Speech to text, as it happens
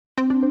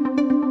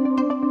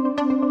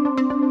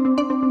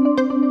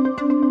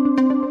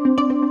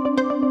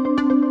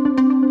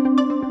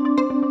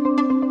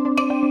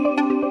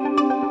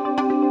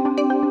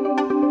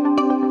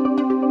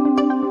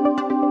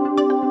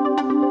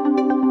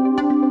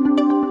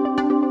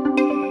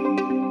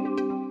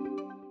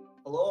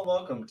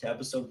welcome to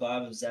episode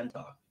 5 of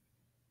Zentalk.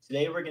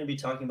 Today we're going to be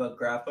talking about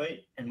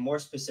graphite and more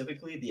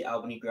specifically the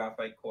Albany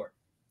Graphite Corp.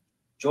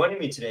 Joining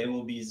me today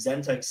will be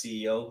Zentek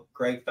CEO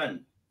Greg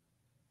Fenton.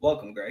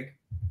 Welcome, Greg.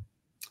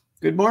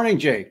 Good morning,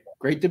 Jay.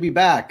 Great to be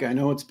back. I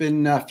know it's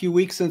been a few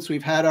weeks since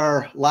we've had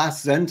our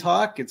last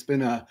Zentalk. It's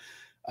been a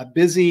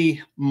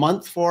busy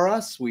month for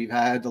us. We've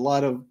had a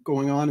lot of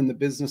going on in the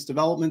business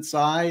development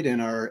side and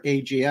our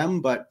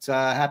AGM, but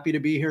happy to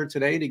be here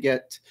today to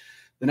get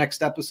the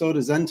next episode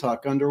of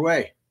Zentalk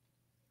underway.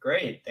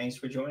 Great. Thanks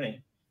for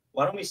joining.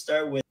 Why don't we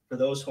start with, for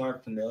those who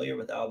aren't familiar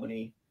with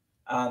Albany,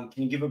 can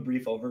you give a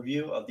brief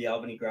overview of the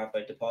Albany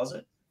Graphite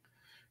Deposit?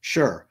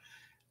 Sure.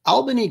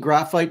 Albany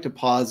Graphite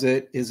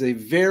Deposit is a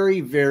very,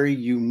 very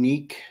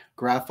unique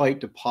graphite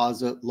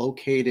deposit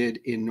located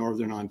in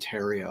Northern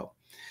Ontario.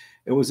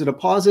 It was a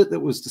deposit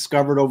that was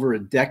discovered over a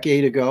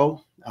decade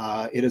ago.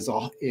 It is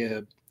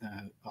a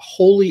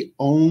wholly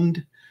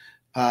owned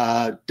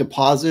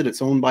deposit.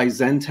 It's owned by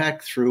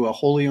Zentek through a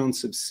wholly owned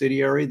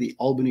subsidiary, the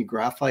Albany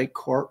Graphite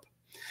Corp.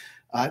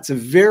 It's a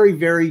very,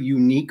 very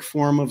unique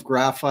form of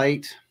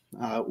graphite.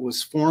 It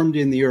was formed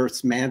in the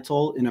Earth's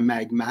mantle in a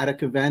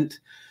magmatic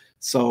event.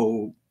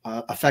 So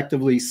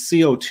effectively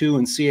CO2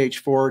 and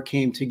CH4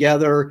 came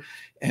together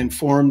and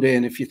formed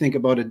in, if you think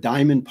about a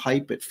diamond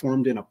pipe, it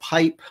formed in a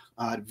pipe,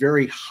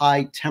 very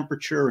high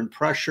temperature and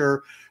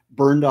pressure,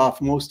 burned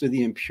off most of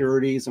the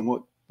impurities, and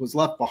what was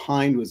left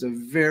behind was a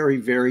very,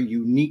 very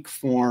unique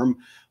form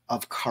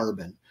of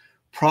carbon.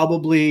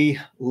 Probably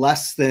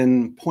less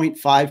than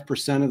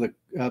 0.5%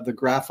 of the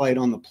graphite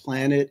on the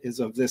planet is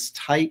of this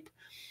type.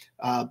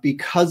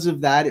 Because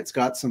of that, it's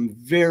got some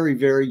very,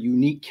 very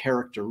unique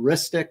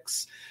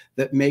characteristics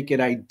that make it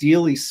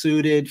ideally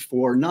suited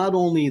for not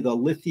only the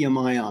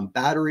lithium-ion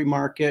battery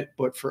market,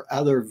 but for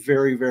other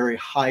very, very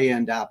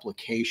high-end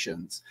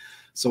applications.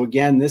 So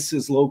again, this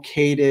is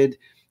located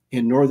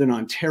in Northern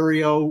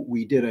Ontario.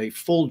 We did a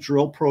full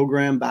drill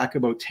program back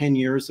about 10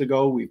 years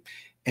ago.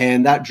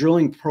 And that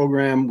drilling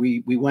program,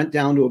 we went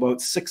down to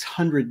about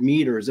 600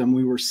 meters, and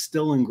we were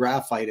still in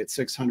graphite at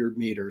 600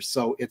 meters.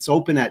 So it's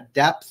open at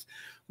depth.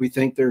 We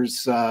think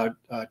there's a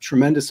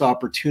tremendous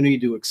opportunity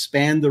to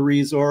expand the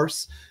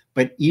resource.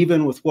 But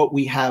even with what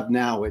we have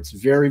now, it's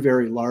very,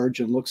 very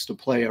large and looks to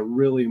play a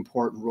really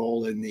important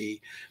role in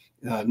the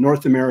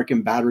North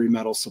American battery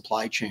metal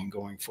supply chain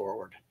going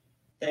forward.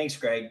 Thanks,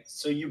 Greg.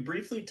 So you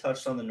briefly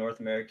touched on the North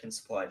American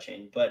supply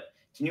chain, but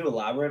can you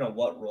elaborate on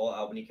what role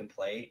Albany can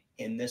play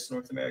in this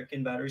North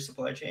American battery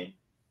supply chain?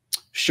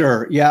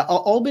 Sure. Yeah,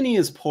 Albany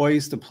is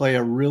poised to play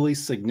a really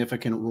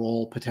significant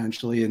role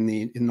potentially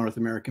in North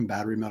American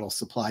battery metal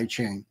supply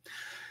chain.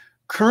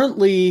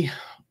 Currently,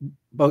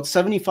 about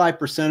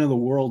 75% of the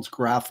world's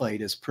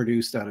graphite is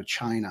produced out of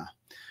China.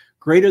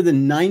 Greater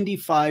than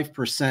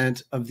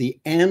 95% of the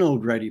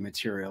anode-ready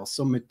material,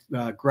 so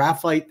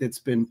graphite that's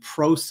been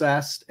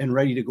processed and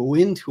ready to go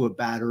into a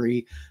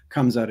battery,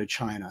 comes out of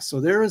China.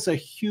 So there is a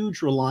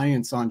huge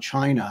reliance on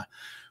China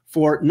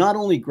for not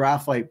only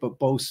graphite, but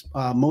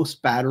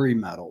most battery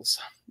metals.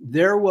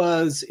 There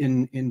was,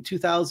 in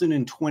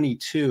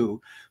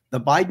 2022, the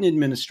Biden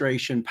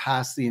administration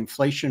passed the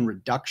Inflation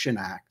Reduction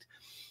Act,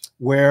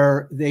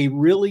 where they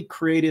really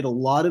created a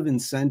lot of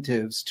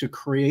incentives to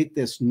create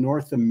this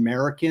North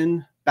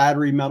American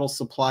battery metal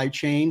supply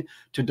chain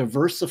to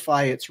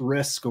diversify its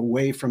risk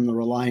away from the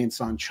reliance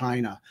on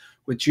China.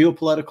 With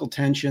geopolitical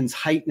tensions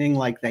heightening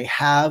like they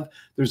have,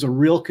 there's a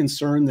real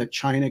concern that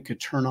China could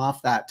turn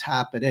off that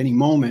tap at any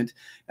moment,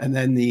 and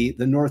then the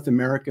North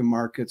American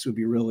markets would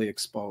be really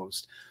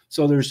exposed.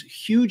 So there's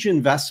huge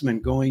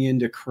investment going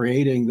into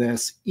creating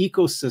this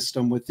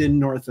ecosystem within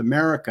North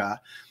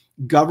America.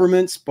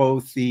 Governments,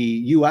 both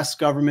the US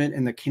government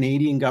and the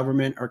Canadian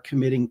government, are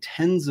committing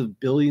tens of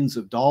billions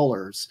of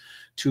dollars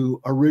to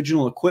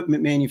original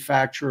equipment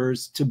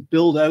manufacturers to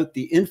build out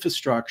the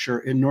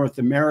infrastructure in North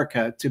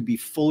America to be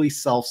fully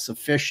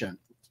self-sufficient.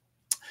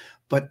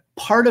 But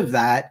part of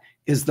that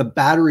is the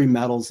battery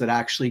metals that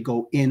actually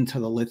go into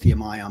the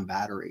lithium-ion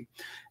battery.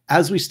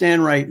 As we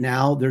stand right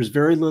now, there's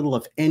very little,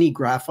 if any,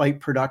 graphite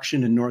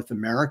production in North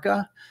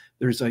America.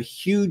 There's a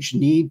huge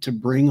need to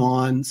bring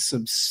on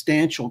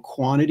substantial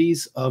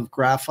quantities of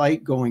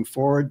graphite going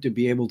forward to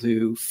be able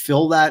to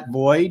fill that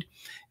void.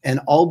 And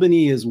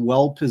Albany is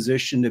well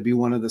positioned to be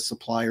one of the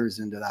suppliers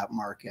into that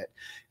market.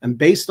 And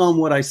based on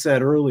what I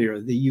said earlier,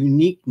 the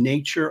unique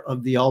nature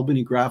of the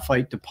Albany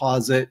Graphite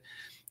Deposit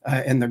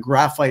and the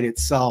graphite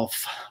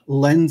itself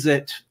lends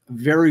it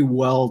very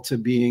well to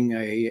being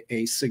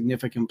a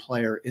significant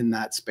player in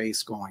that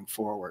space going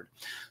forward.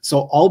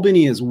 So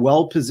Albany is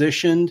well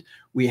positioned.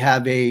 We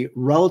have a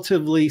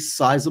relatively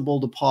sizable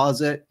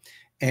deposit,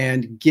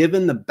 and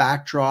given the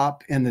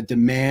backdrop and the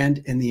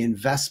demand and the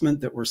investment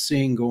that we're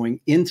seeing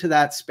going into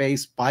that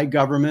space by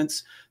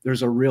governments,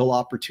 there's a real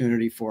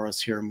opportunity for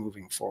us here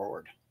moving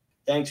forward.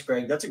 Thanks,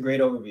 Greg. That's a great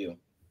overview.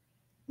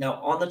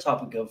 Now, on the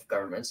topic of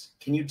governments,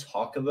 can you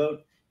talk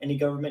about any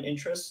government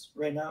interests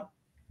right now?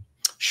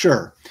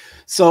 Sure.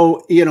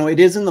 So, it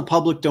is in the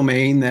public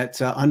domain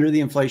that under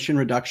the Inflation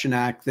Reduction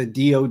Act, the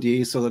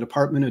DoD, so the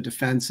Department of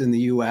Defense in the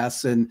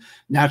US and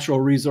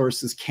Natural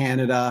Resources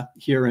Canada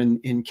here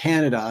in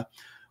Canada,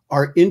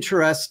 are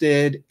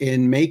interested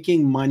in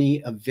making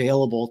money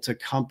available to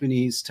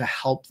companies to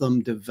help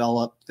them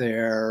develop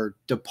their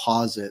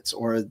deposits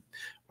or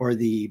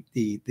the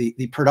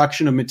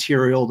production of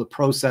material, the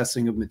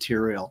processing of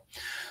material.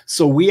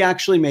 So we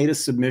actually made a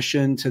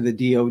submission to the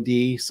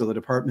DoD, so the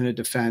Department of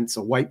Defense,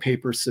 a white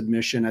paper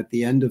submission at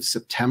the end of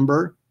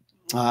September,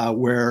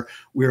 where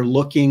we're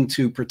looking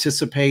to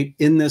participate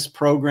in this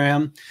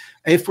program.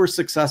 If we're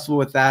successful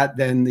with that,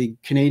 then the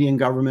Canadian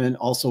government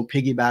also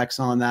piggybacks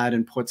on that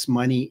and puts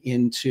money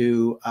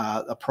into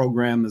a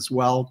program as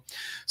well.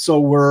 So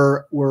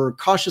we're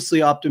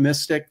cautiously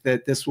optimistic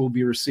that this will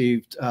be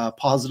received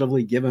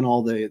positively, given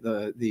all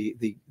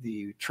the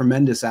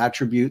tremendous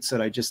attributes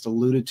that I just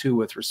alluded to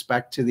with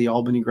respect to the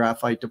Albany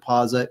Graphite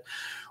Deposit.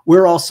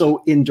 We're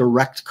also in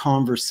direct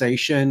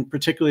conversation,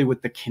 particularly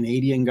with the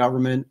Canadian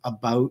government,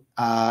 about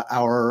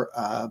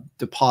our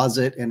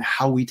deposit and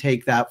how we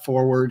take that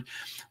forward.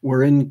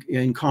 We're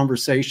in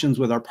conversations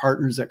with our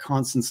partners at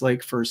Constance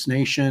Lake First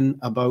Nation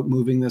about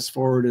moving this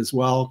forward as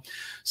well.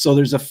 So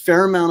there's a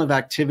fair amount of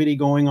activity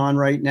going on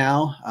right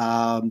now.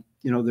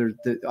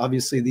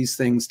 Obviously these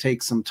things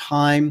take some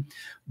time,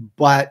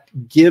 but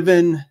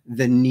given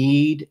the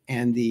need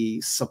and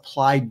the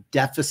supply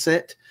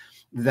deficit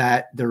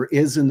that there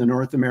is in the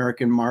North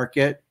American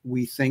market,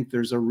 we think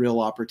there's a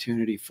real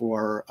opportunity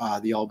for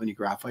the Albany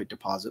Graphite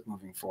Deposit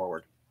moving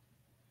forward.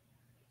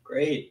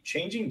 Great.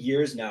 Changing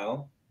gears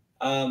now,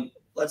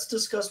 let's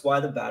discuss why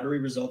the battery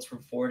results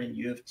from Ford and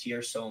U of T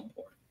are so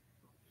important.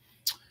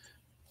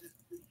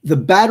 The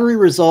battery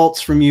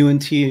results from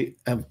UNT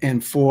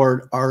and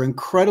Ford are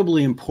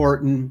incredibly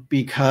important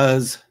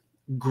because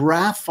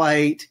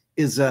graphite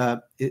is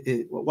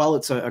while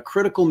it's a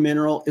critical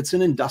mineral, it's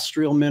an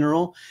industrial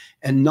mineral,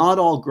 and not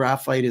all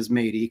graphite is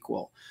made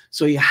equal.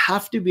 So you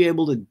have to be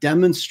able to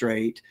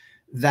demonstrate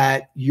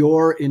that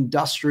your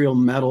industrial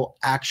metal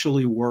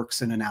actually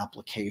works in an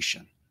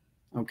application.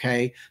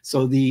 Okay,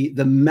 so the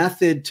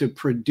method to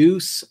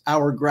produce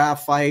our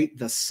graphite,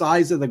 the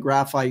size of the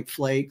graphite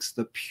flakes,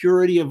 the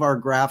purity of our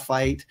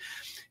graphite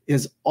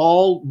is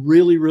all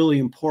really, really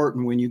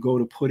important when you go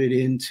to put it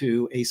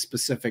into a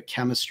specific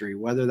chemistry,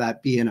 whether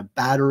that be in a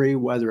battery,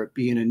 whether it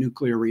be in a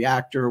nuclear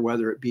reactor,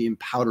 whether it be in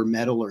powder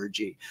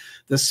metallurgy.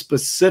 The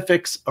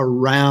specifics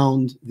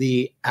around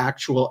the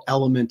actual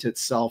element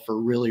itself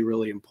are really,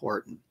 really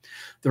important.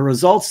 The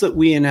results that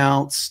we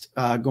announced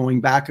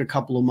going back a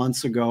couple of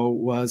months ago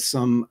was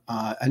some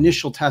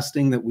initial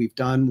testing that we've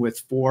done with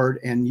Ford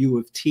and U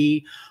of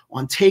T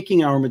on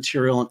taking our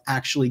material and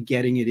actually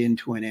getting it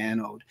into an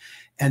anode.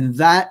 And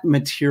that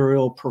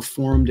material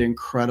performed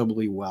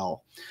incredibly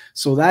well.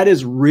 So that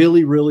is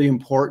really, really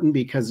important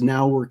because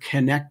now we're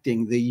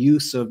connecting the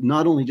use of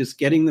not only just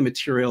getting the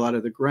material out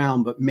of the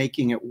ground, but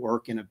making it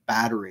work in a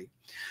battery.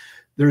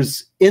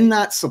 There's in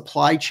that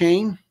supply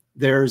chain,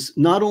 there's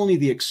not only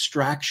the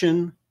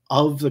extraction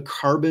of the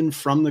carbon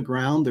from the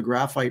ground, the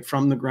graphite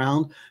from the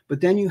ground,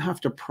 but then you have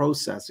to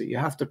process it, you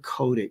have to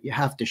coat it, you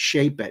have to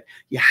shape it,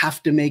 you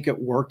have to make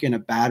it work in a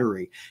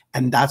battery.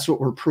 And that's what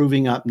we're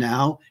proving up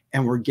now.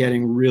 And we're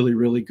getting really,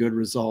 really good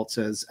results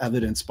as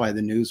evidenced by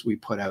the news we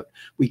put out.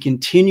 We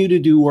continue to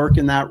do work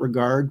in that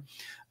regard.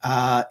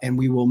 And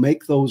we will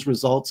make those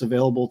results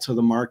available to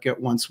the market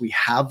once we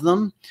have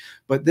them.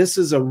 But this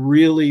is a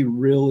really,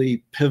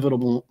 really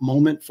pivotal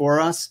moment for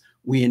us.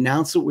 We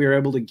announced that we were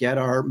able to get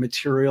our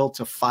material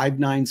to 5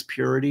 nines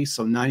purity,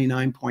 so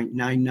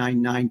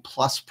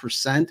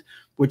 99.999+%,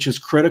 which is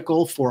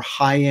critical for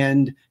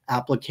high-end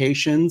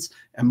applications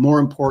and, more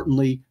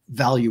importantly,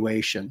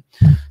 valuation.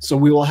 So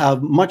we will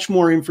have much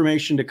more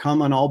information to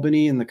come on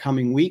Albany in the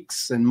coming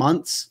weeks and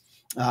months.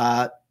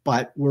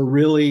 But we're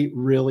really,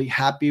 really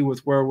happy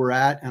with where we're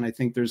at, and I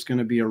think there's going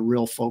to be a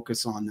real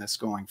focus on this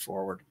going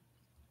forward.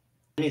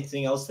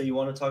 Anything else that you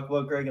want to talk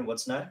about, Greg, and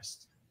what's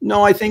next?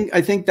 No, I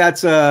think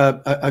that's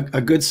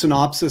a good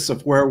synopsis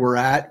of where we're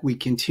at. We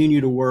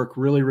continue to work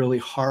really, really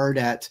hard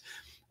at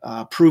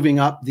proving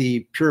up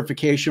the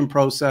purification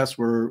process,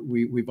 where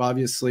we've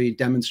obviously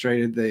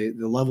demonstrated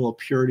the level of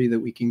purity that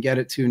we can get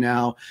it to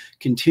now.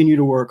 Continue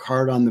to work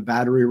hard on the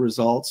battery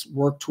results,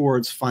 work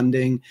towards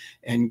funding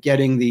and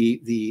getting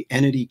the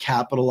entity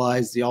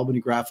capitalized, the Albany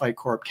Graphite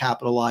Corp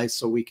capitalized,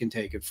 so we can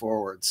take it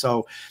forward.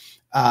 So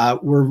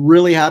we're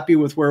really happy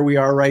with where we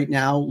are right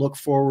now. Look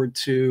forward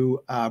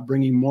to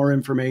bringing more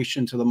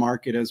information to the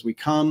market as we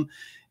come.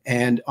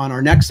 And on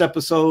our next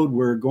episode,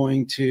 we're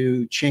going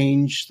to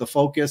change the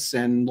focus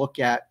and look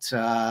at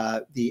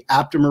the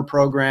Aptamer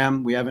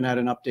program. We haven't had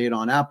an update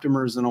on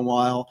Aptamers in a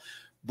while,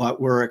 but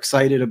we're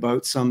excited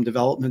about some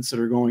developments that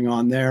are going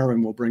on there,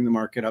 and we'll bring the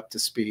market up to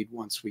speed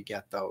once we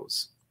get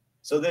those.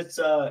 So this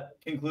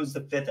concludes the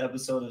 5th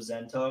episode of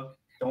Zentalk.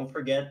 Don't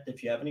forget,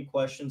 if you have any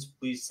questions,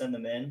 please send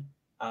them in.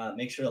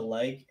 Make sure to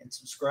like and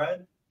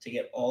subscribe to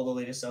get all the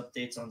latest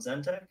updates on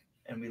Zentek,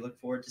 and we look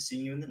forward to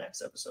seeing you in the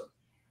next episode.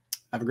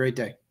 Have a great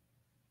day.